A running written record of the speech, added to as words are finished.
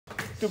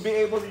to be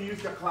able to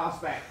use your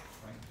class back.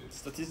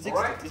 Statistics,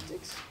 right?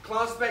 statistics.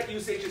 Class back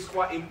usage is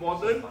quite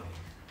important.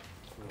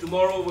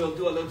 Tomorrow we'll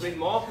do a little bit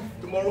more.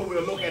 Tomorrow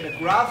we'll look at the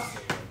graphs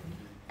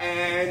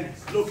and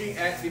looking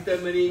at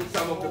determining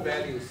some of the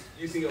values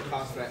using your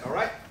class back, all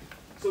right?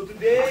 So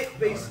today,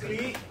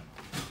 basically,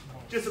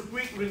 just a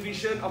quick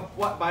revision of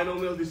what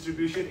binomial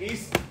distribution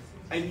is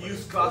and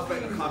use class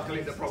back to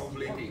calculate the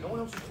probability.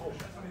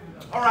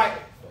 All right,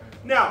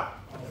 now,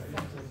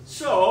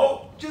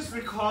 so just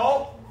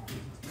recall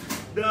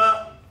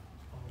the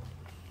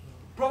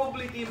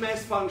probability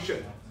mass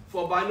function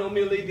for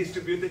binomially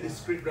distributed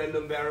discrete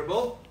random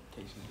variable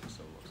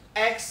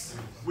x,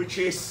 which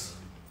is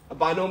a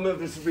binomial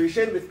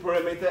distribution with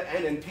parameter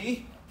n and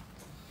p,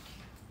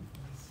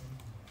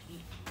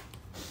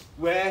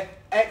 where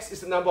x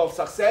is the number of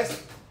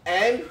success,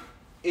 n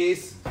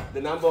is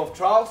the number of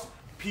trials,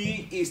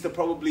 p is the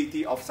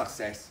probability of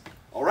success.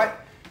 All right?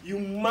 You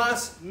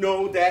must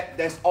know that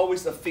there's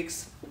always a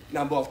fixed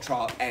number of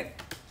trials, n.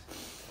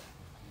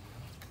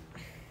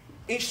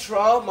 Each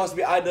trial must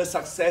be either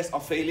success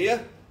or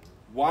failure.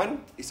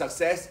 1 is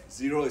success,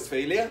 0 is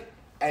failure,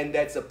 and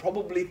that's a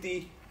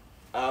probability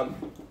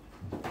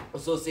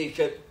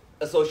associated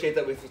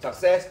with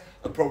success,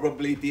 a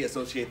probability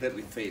associated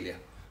with failure.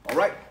 All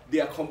right? They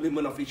are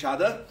complement of each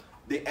other.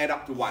 They add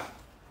up to 1.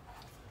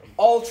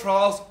 All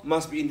trials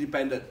must be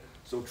independent.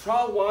 So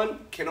trial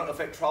 1 cannot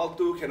affect trial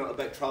 2, cannot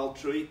affect trial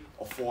 3,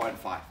 or 4 and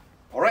 5.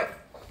 All right?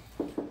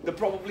 The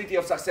probability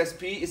of success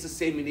P is the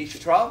same in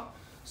each trial.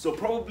 So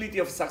probability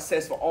of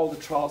success for all the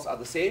trials are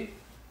the same.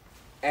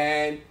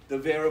 And the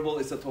variable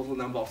is the total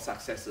number of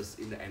successes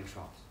in the n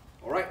trials.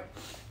 All right?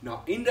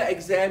 Now, in the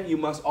exam, you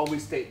must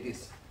always state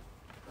this.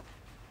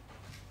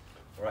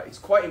 All right? It's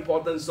quite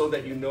important so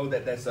that you know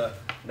that there's a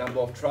number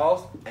of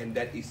trials, and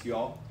that is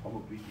your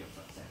probability of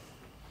success.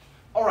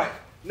 All right.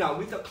 Now,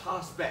 with the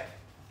class back.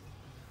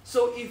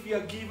 So, if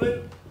you're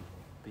given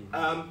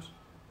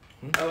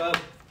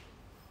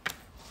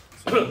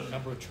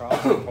Number of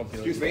trials and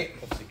probability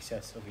of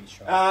success of each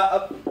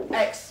trial.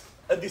 x,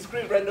 a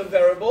discrete random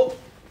variable,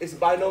 is a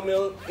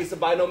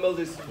binomial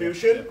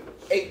distribution,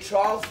 8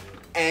 trials,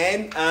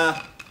 and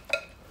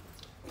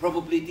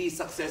probability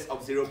success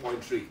of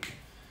 0.3.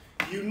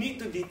 You need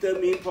to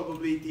determine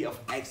probability of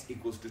x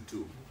equals to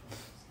 2.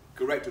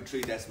 Correct to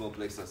 3 decimal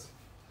places.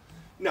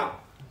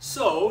 Now,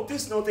 so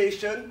this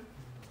notation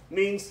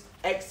means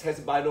x has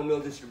a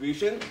binomial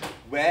distribution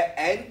where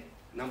n,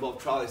 number of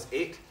trials is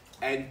 8,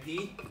 and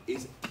p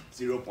is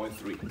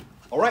 0.3.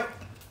 All right?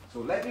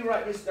 So let me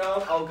write this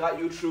down. I'll guide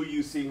you through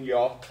using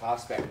your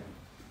class back.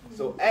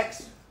 So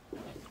x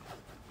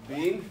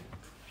being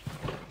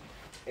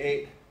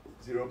 8,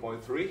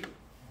 0.3,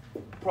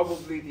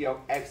 probability of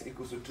x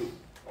equals to 2.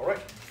 All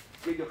right?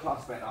 Get your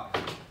class back up.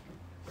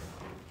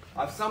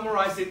 I've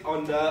summarized it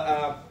on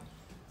the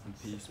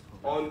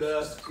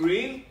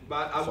screen,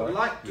 but I would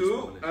like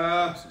to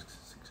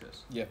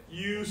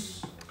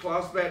use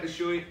class back to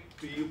show it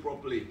to you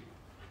properly.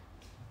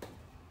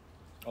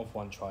 Of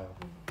one trial.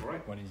 All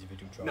right? One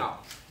individual trial. Now,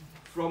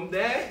 from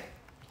there,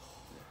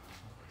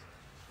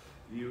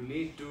 you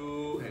need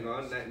to, hang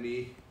on, let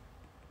me,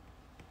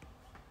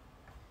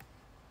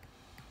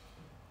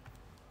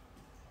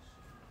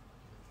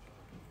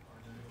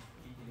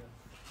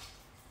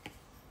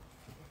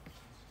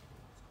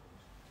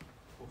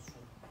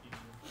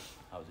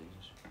 how's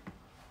English?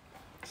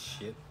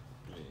 Shit.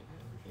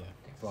 Yeah.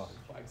 Well,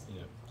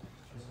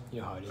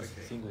 you know how it is.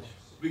 Okay. It's English.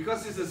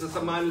 because this is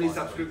a monthly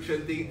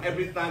subscription thing,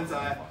 every time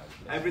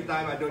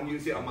I don't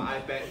use it on my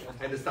iPad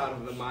at the start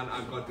of the month,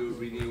 I've got to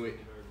renew it.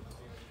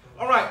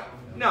 Alright,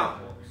 now,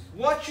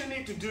 what you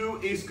need to do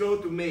is go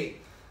to main.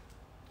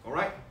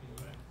 Alright?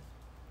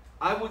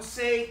 I would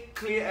say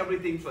clear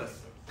everything first.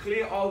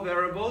 Clear all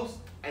variables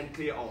and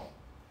clear all.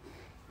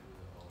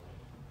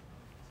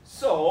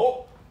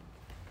 So,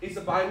 it's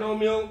a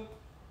binomial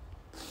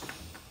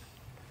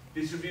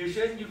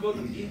distribution. You go to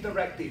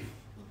interactive.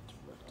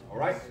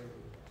 Alright?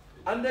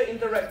 Under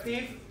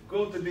interactive,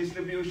 go to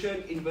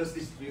distribution, inverse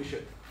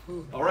distribution.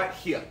 Alright,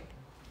 here.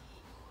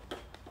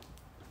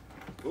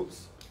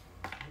 Oops.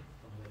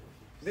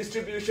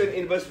 Distribution,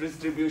 inverse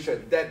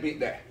distribution, that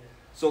bit there.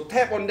 So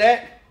tap on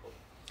that.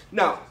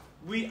 Now,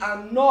 we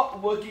are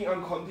not working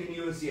on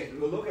continuous yet.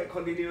 We'll look at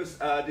continuous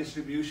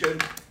distribution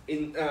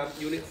in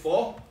unit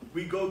 4.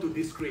 We go to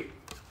discrete.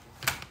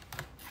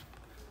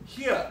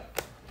 Here,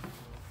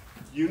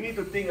 you need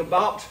to think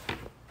about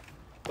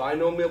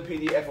binomial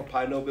PDF or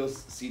binomial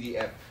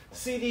CDF.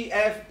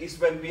 CDF is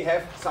when we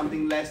have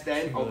something less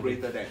than or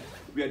greater than.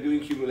 We are doing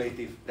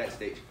cumulative, that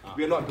stage.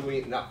 We are not doing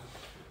it now.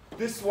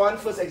 This one,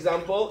 first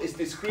example, is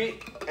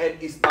discrete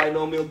and is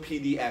binomial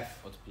PDF.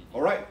 What's PDF?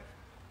 Alright?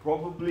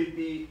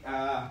 Probability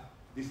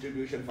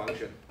distribution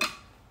function.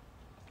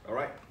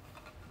 Alright?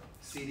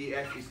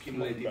 CDF is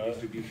cumulative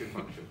distribution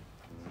function.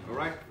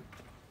 Alright?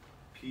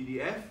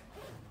 PDF.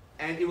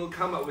 And it will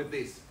come up with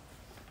this.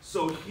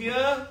 So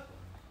here,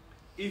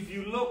 if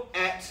you look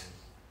at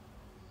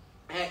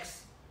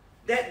X,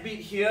 that bit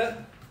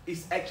here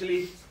is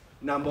actually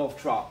number of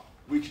trial,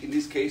 which in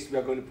this case we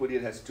are going to put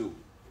it as 2.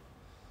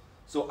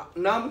 So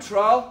num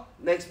trial,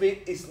 next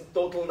bit is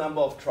total number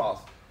of trials.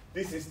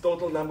 This is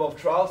total number of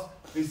trials.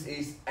 This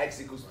is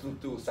x equals to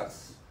 2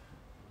 success.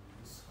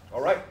 All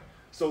right?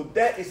 So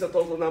that is the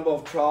total number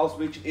of trials,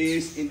 which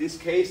is, in this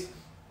case,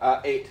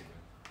 8.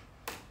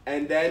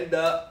 And then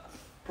the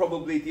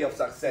probability of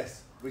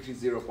success, which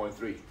is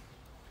 0.3.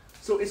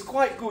 So it's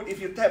quite good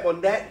if you tap on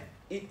that,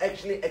 it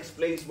actually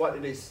explains what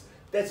it is.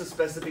 That's a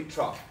specific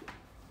trial.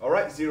 All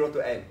right, 0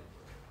 to n.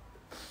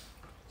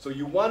 So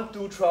you want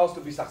 2 trials to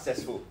be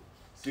successful,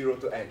 0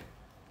 to n.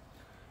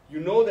 You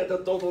know that the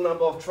total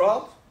number of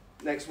trials,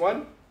 next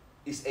one,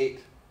 is 8.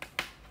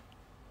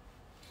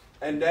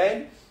 And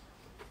then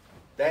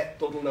that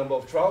total number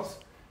of trials,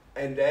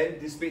 and then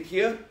this bit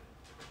here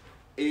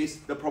is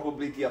the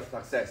probability of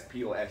success,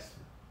 POS,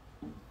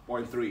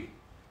 0.3.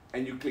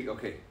 And you click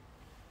OK.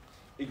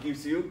 It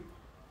gives you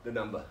the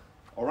number.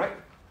 All right?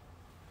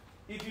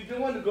 If you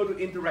don't want to go to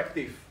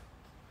interactive,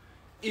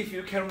 if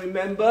you can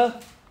remember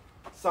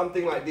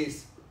something like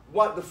this,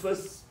 what the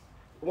first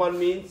one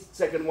means,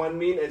 second one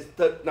means, and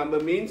third number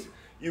means,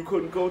 you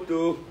could go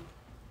to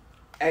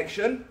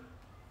action,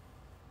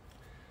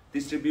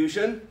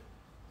 distribution,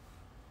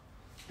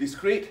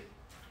 discrete,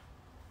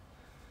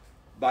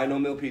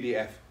 binomial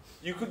PDF.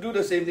 You could do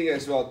the same thing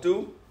as well,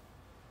 2,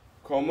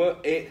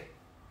 8,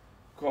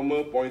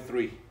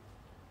 0.3.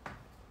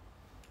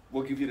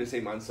 Will give you the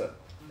same answer.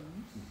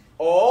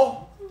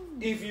 Or,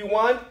 if you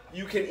want,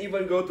 you can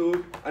even go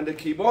to, under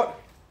keyboard,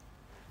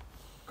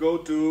 go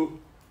to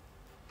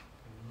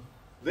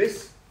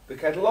this, the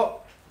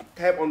catalog,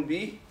 tap on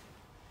B,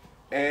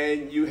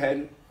 and you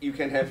can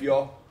have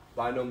your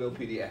binomial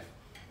PDF.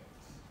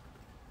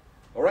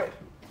 All right?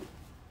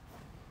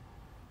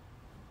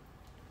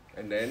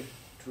 And then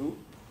 2,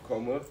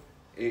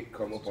 8,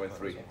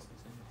 0.3.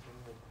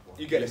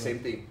 You get the same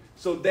thing.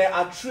 So there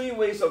are 3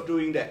 ways of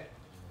doing that.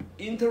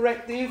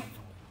 Interactive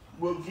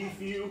will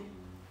give you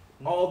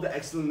all the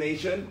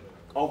explanation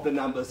of the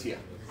numbers here.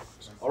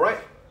 All right?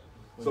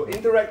 So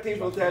interactive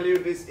will tell you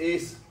this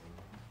is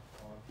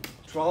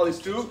trial is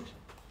 2. Oh,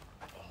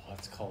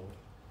 that's cold.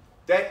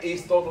 That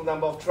is total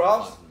number of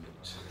trials,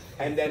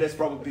 and that is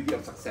probability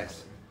of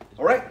success.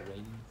 All right?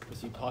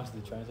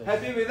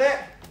 Happy with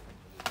that?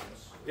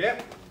 Yeah.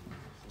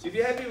 If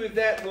you're happy with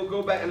that, we'll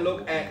go back and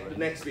look at the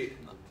next bit.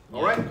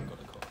 All right?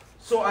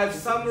 So I've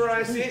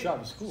summarized it.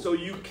 So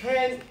you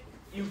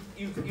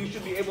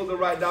should be able to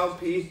write down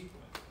P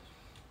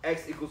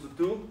x equals to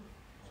 2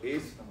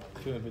 is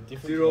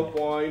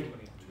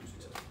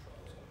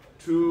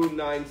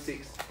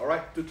 0.296. All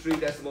right, to 3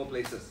 decimal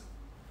places.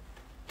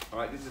 All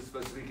right, this is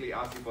specifically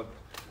asking for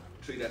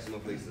 3 decimal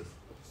places.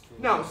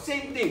 Now,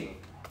 same thing.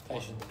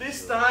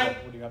 This time,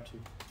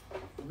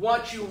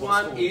 what you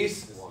want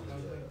is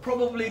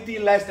probability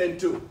less than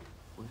 2.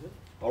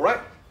 All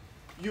right?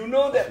 You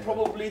know that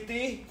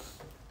probability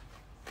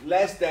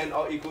less than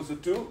or equals to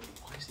 2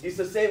 is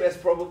the same as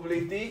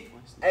probability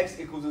x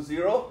equals to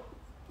 0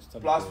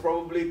 plus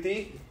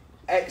probability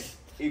x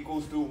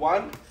equals to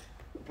 1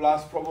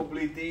 plus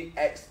probability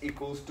x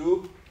equals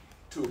to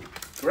 2.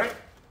 Correct?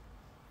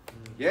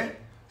 Yeah?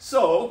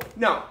 So,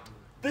 now,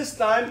 this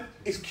time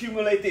is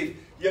cumulative.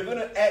 You're going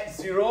to add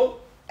 0,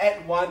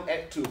 add 1,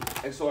 add 2,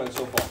 and so on and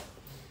so forth.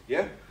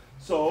 Yeah?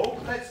 So,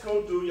 let's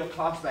go to your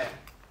class back.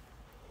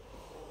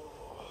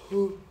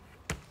 Wrong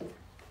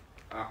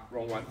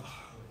one.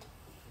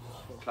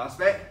 Class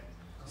back.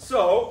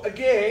 So,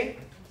 again,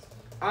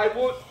 I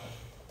would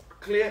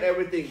clear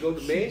everything. Go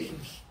to main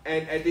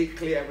and edit,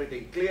 clear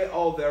everything. Clear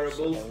all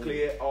variables,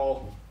 clear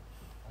all.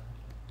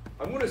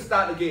 I'm going to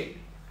start again.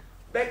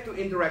 Back to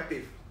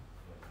interactive.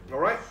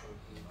 Alright?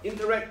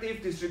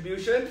 Interactive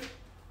distribution.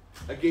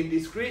 Again,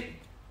 discrete.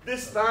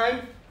 This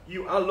time,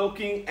 you are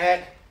looking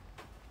at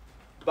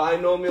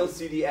binomial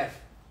CDF.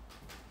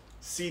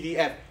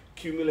 CDF,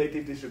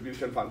 cumulative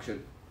distribution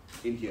function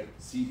in here,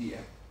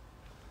 CDF.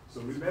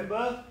 So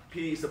remember,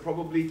 P is the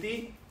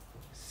probability,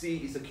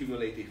 C is the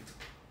cumulative.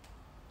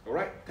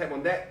 Alright, tap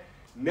on that.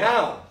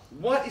 Now,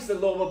 what is the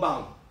lower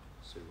bound?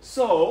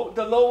 So,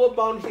 the lower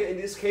bound here in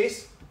this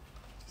case,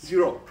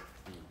 0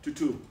 to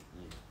 2.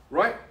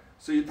 Right?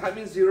 So you type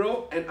in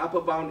 0 and upper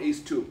bound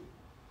is 2.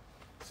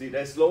 See,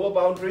 there's lower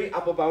boundary,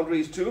 upper boundary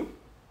is 2.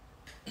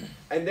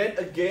 And then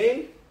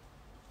again,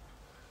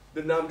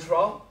 the num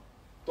trial,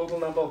 total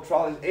number of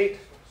trial is 8.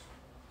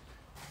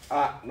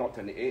 Not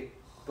 28.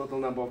 Total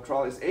number of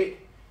trial is 8.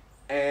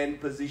 And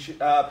position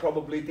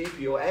probability,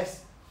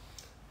 POS,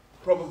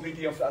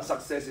 probability of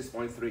success is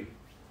 0.3.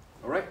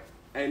 Alright?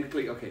 And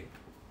click OK.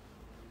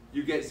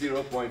 You get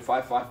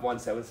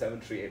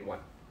 0.5517731.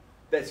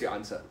 That's your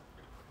answer.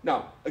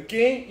 Now,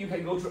 again, you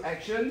can go through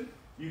action.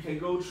 You can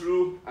go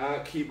through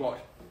keyboard.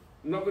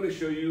 I'm not going to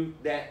show you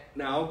that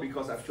now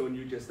because I've shown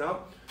you just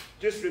now.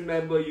 Just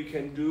remember you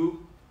can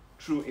do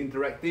through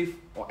interactive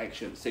or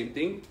action. Same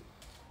thing.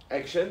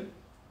 Action,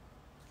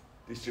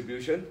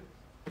 distribution,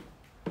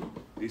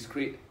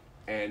 discrete,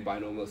 and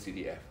binomial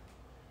CDF.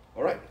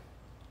 Alright?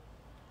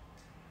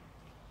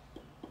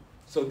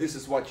 So this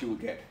is what you will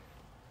get.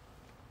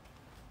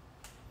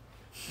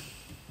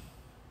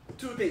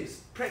 two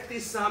things.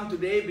 Practice some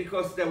today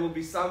because there will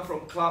be some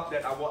from club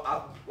that I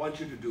want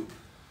you to do.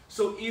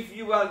 So if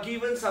you are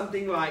given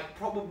something like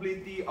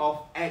probability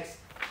of x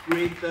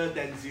greater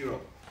than 0,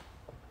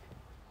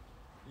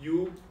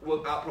 you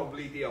work out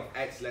probability of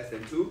x less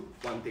than 2,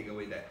 one take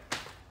away that.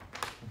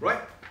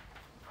 Right?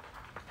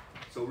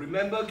 So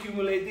remember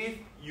cumulative,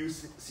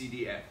 use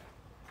CDF.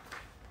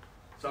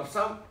 So I've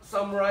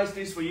summarized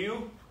this for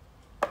you.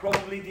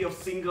 Probability of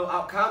single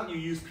outcome, you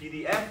use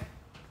PDF.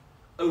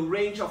 A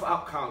range of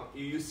outcome,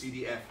 you use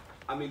CDF.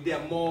 I mean, there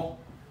are more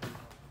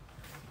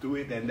to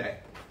it than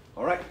that.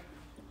 Alright?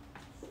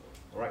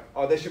 Alright.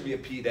 Oh, there should be a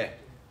P there.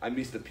 I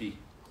missed the P.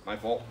 My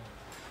fault.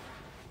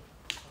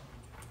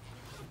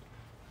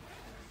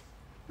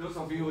 Those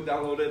of you who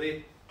downloaded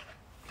it,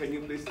 can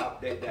you please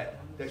update that?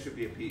 There should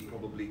be a P,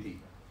 probability.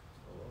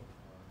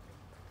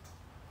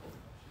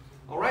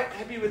 Alright,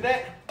 happy with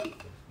that?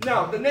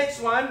 Now, the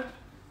next one,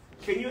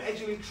 can you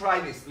actually try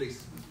this,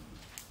 please?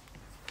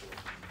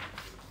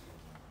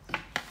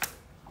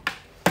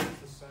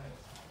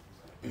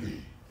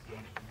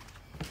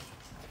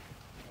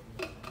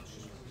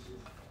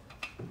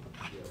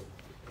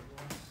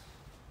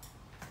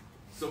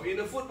 So in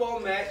a football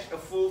match, a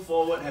full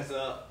forward has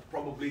a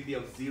probability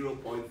of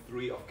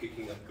 0.3 of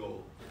kicking a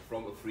goal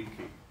from a free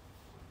kick.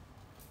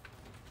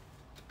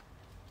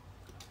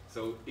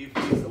 So if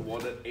he is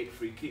awarded 8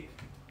 free kicks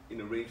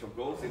in a range of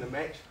goals in a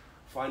match,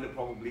 find the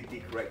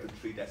probability correct to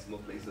 3 decimal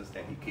places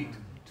that he kicked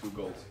 2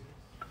 goals.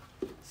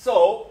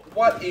 So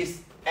what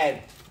is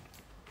N?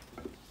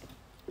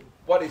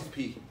 What is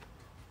P?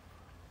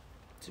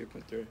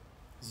 0.3.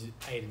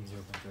 8 and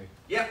 0.3.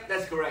 Yep,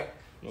 that's correct.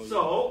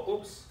 So,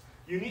 oops,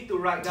 you need to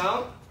write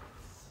down.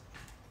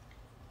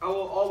 I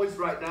will always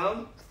write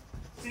down,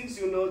 since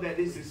you know that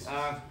this is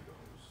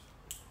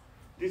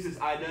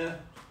either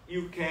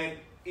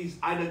is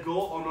either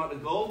goal or not a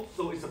goal,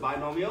 so it's a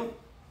binomial.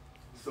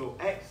 So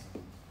x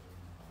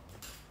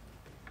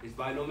is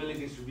binomially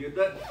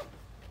distributed,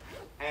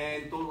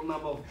 and total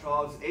number of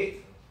trials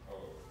 8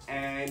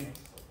 and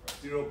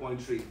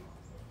 0.3.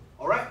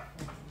 Alright?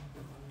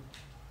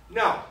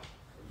 Now,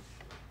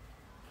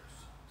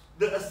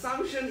 the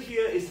assumption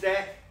here is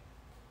that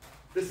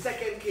the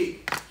second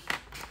kick,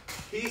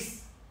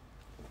 his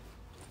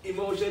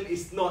emotion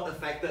is not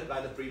affected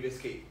by the previous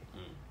kick.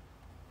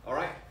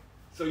 Alright?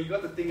 So you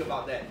got to think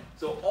about that.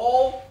 So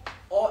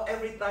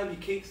every time he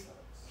kicks,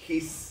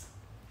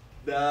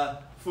 the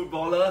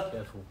footballer,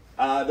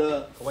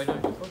 the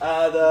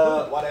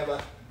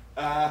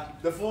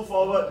full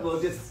forward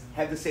will just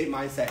have the same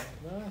mindset.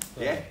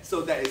 Yeah.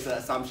 So that is the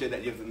assumption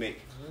that you have to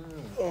make.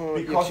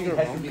 Because it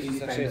has to be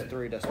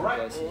independent.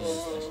 Alright?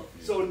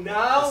 So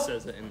now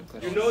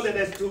you know that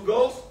there's 2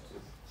 goals.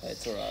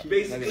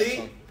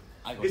 Basically,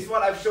 it's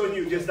what I've shown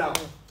you just now.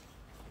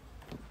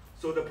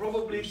 So the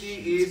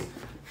probability is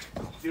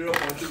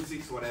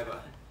 0.26 whatever.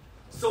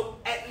 So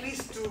at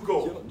least 2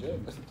 goals.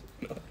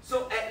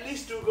 So at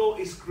least 2 goals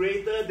is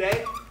greater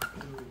than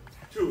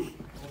 2.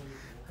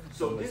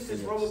 So this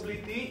is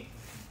probability.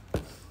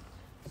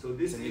 So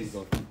this is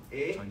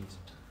A.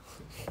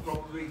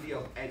 Probability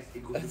of x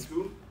equals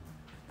to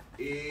 2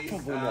 is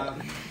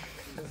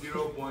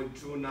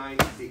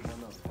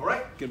 0.296.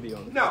 Alright?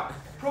 Now,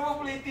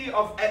 probability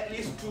of at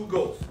least 2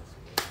 goals.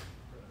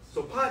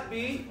 So part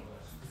B,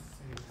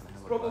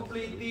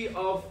 probability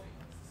of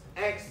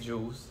x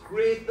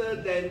greater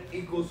than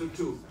equals to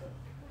 2.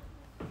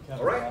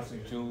 Alright?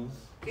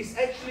 It's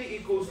actually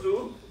equals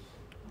to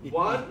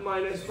 1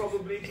 minus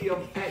probability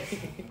of x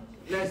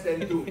less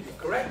than 2.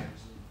 Correct?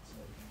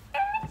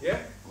 Yeah?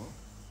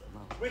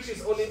 Which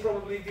is only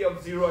probability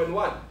of 0 and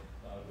 1.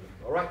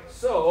 Alright?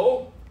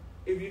 So,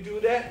 if you do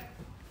that,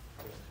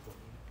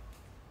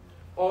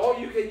 or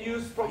you can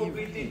use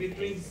probability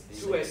between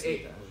 2 and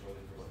 8.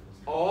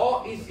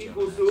 Or is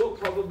equal to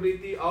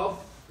probability of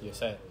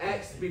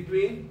x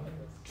between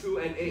 2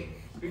 and 8.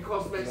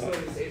 Because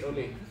maximum is 8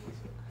 only.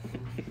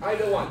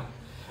 Either one.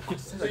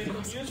 So you can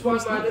use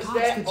 1 minus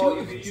that, or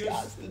if you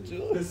use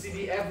the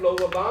CDF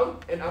lower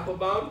bound and upper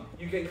bound,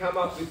 you can come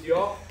up with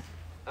your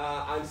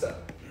answer,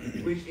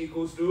 which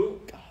equals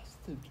to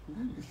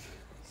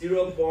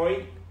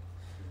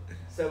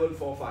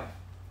 0.745.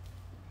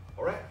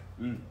 Alright?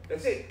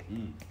 That's it.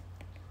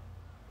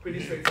 Pretty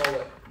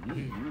straightforward.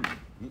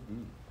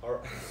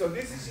 Alright. So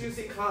this is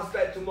using class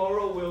pad.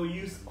 Tomorrow we'll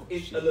use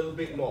it a little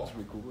bit more.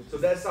 So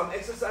there's some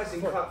exercise in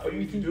class for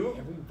you to do.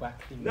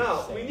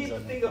 Now we need to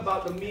think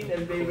about the mean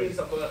and variance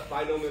of a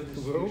binomial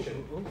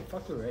distribution.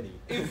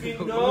 If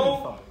you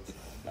know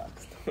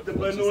the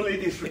Bernoulli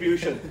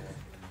distribution,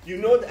 you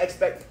know the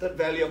expected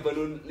value of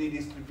Bernoulli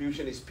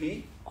distribution is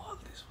P.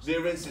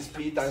 Variance is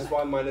P times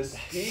 1 minus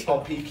P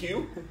or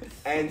PQ,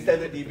 and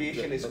standard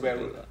deviation is square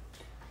root.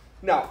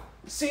 Now,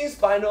 since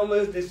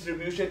binomial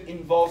distribution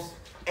involves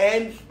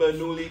n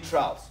Bernoulli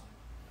trials,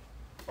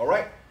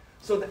 alright?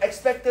 So the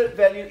expected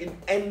value in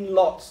n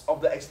lots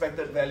of the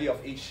expected value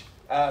of each,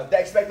 the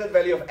expected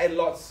value of n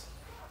lots.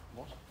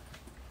 What?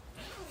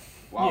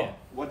 Wow, yeah.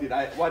 What did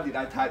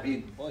I type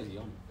in? What is he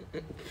on?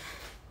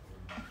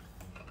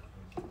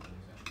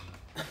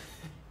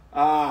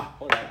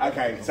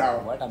 Okay,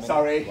 so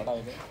sorry. What are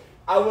they?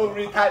 I will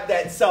retype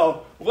that.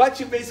 So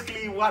what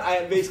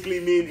I basically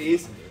mean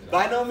is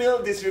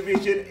binomial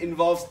distribution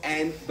involves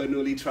n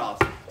Bernoulli trials.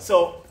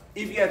 So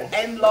if you have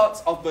n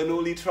lots of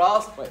Bernoulli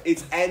trials,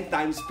 it's n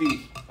times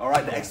p. All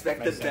right, the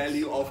expected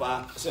value of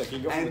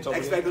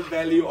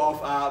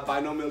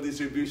binomial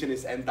distribution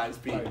is n times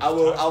p. I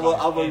will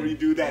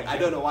redo that. I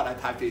don't know what I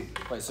typed in.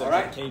 Wait, so all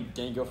right? can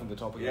you go from the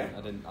top again?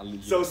 Yeah. I'll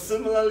leave you. So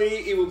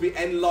similarly, it will be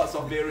n lots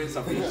of variance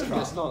of each trial.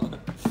 That's not.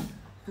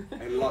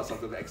 And lots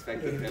of the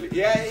expected value.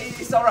 Yeah,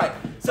 it's alright.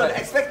 So the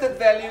expected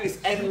value is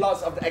n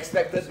lots of the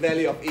expected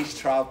value of each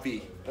trial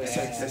p.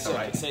 That's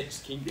alright.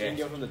 Can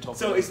you go from the top?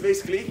 So it's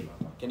basically.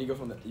 Can you go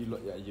from the?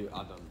 You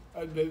are done.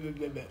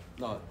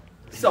 No.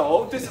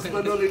 So this is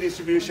Bernoulli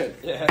distribution.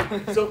 Yeah.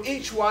 So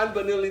each one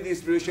Bernoulli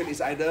distribution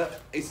is either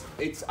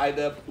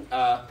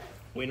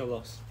Win or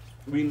loss.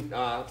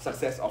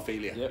 Success or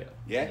failure. Yep.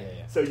 Yeah?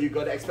 Yeah. So you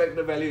got the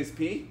expected value is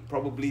p,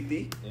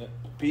 probability. Yeah.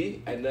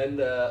 P, and then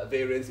the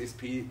variance is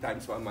p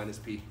times 1 minus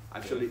p.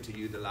 I've showed it to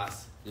you the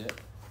last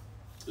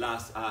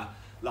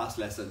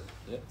lesson.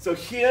 Yeah. So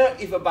here,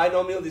 if a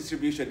binomial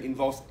distribution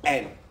involves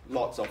n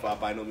lots of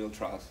binomial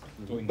trials,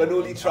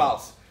 Bernoulli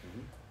trials,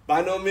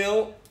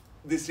 binomial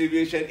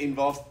distribution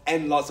involves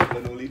n lots of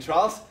Bernoulli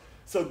trials.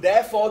 So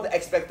therefore, the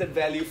expected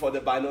value for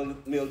the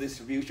binomial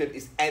distribution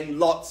is n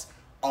lots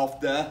of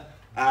the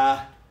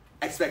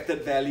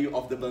expected value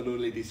of the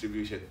Bernoulli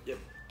distribution. Yep.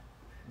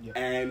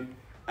 And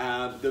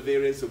the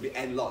variance will be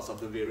n lots of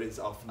the variance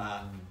of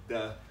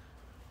the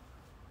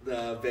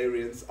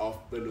variance of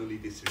Bernoulli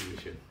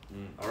distribution.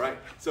 All right.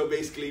 So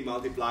basically,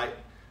 multiply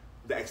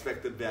the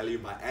expected value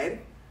by n.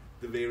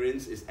 The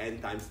variance is n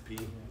times p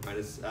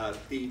minus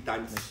t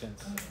times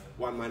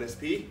 1 minus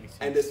p,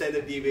 and the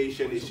standard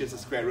deviation is just the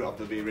square root of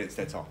the variance.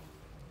 That's all.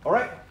 All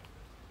right.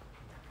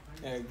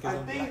 I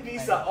think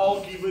these are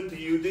all given to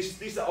you.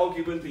 These are all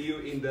given to you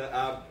in the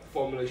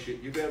formula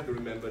sheet. You don't have to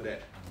remember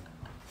that.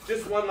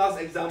 Just one last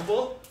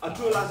example, or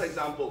two last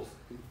examples.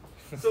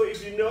 So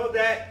if you know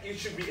that, you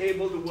should be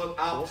able to work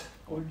out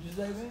What did you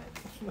say,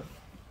 man?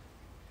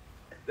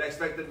 the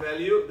expected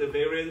value, the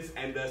variance,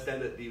 and the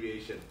standard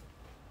deviation.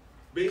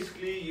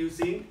 Basically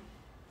using,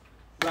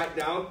 write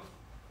down,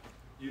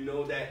 you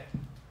know that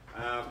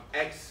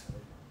x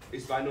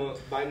is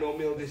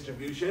binomial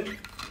distribution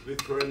with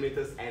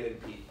parameters n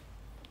and p.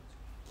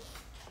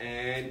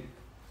 And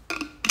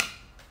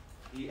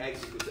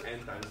ex equals to n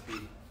times p.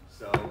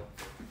 So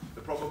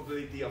the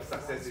probability of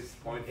success is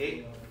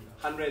 0.8.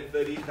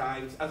 130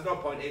 times, not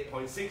 0.8,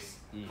 0.6.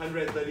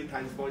 130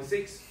 times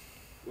 0.6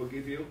 will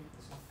give you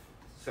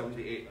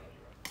 78.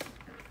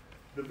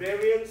 The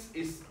variance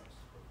is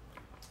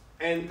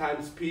n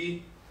times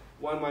p,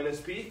 1 minus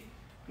p.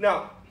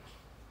 Now,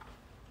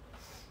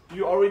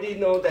 you already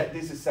know that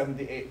this is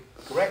 78,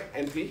 correct?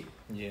 NP?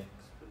 Yeah.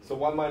 So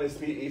 1 minus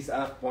p is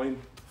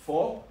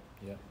 0.4.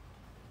 Yeah.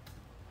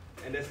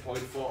 And that's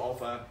 0.4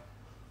 of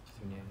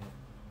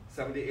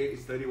 78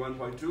 is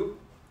 31.2.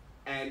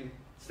 And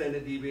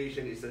standard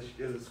deviation is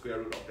the square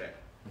root of that.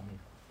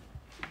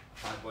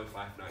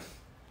 5.59.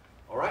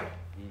 Alright?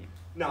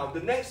 Now, the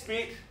next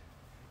bit,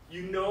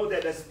 you know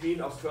that there's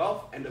mean of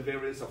 12 and the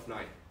variance of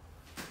 9.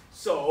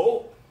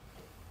 So,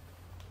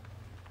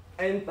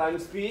 n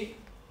times p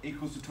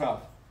equals to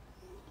 12.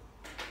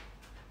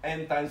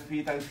 N times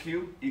p times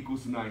q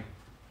equals to 9.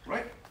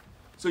 Right?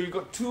 So you've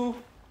got two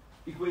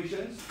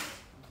equations,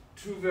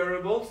 two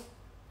variables.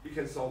 You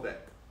can solve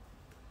that.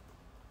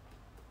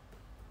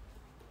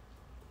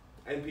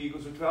 np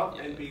equals to 12,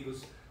 np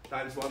equals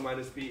times 1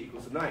 minus p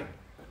equals to 9.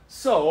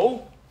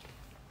 So,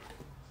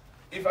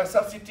 if I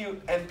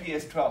substitute np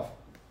as 12,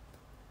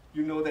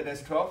 you know that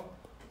that's 12.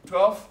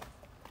 12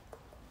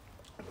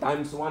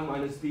 times 1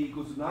 minus p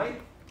equals to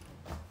 9.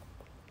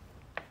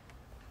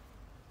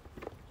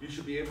 You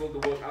should be able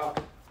to work out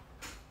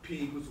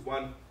p equals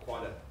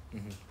 1/4.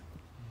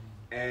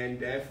 And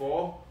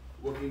therefore,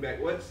 working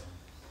backwards,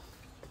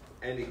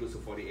 n equals to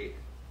 48.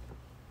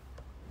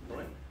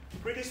 Alright.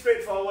 Pretty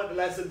straightforward the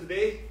lesson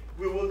today.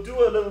 We will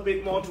do a little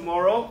bit more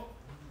tomorrow.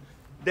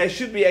 There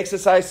should be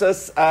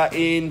exercises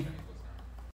in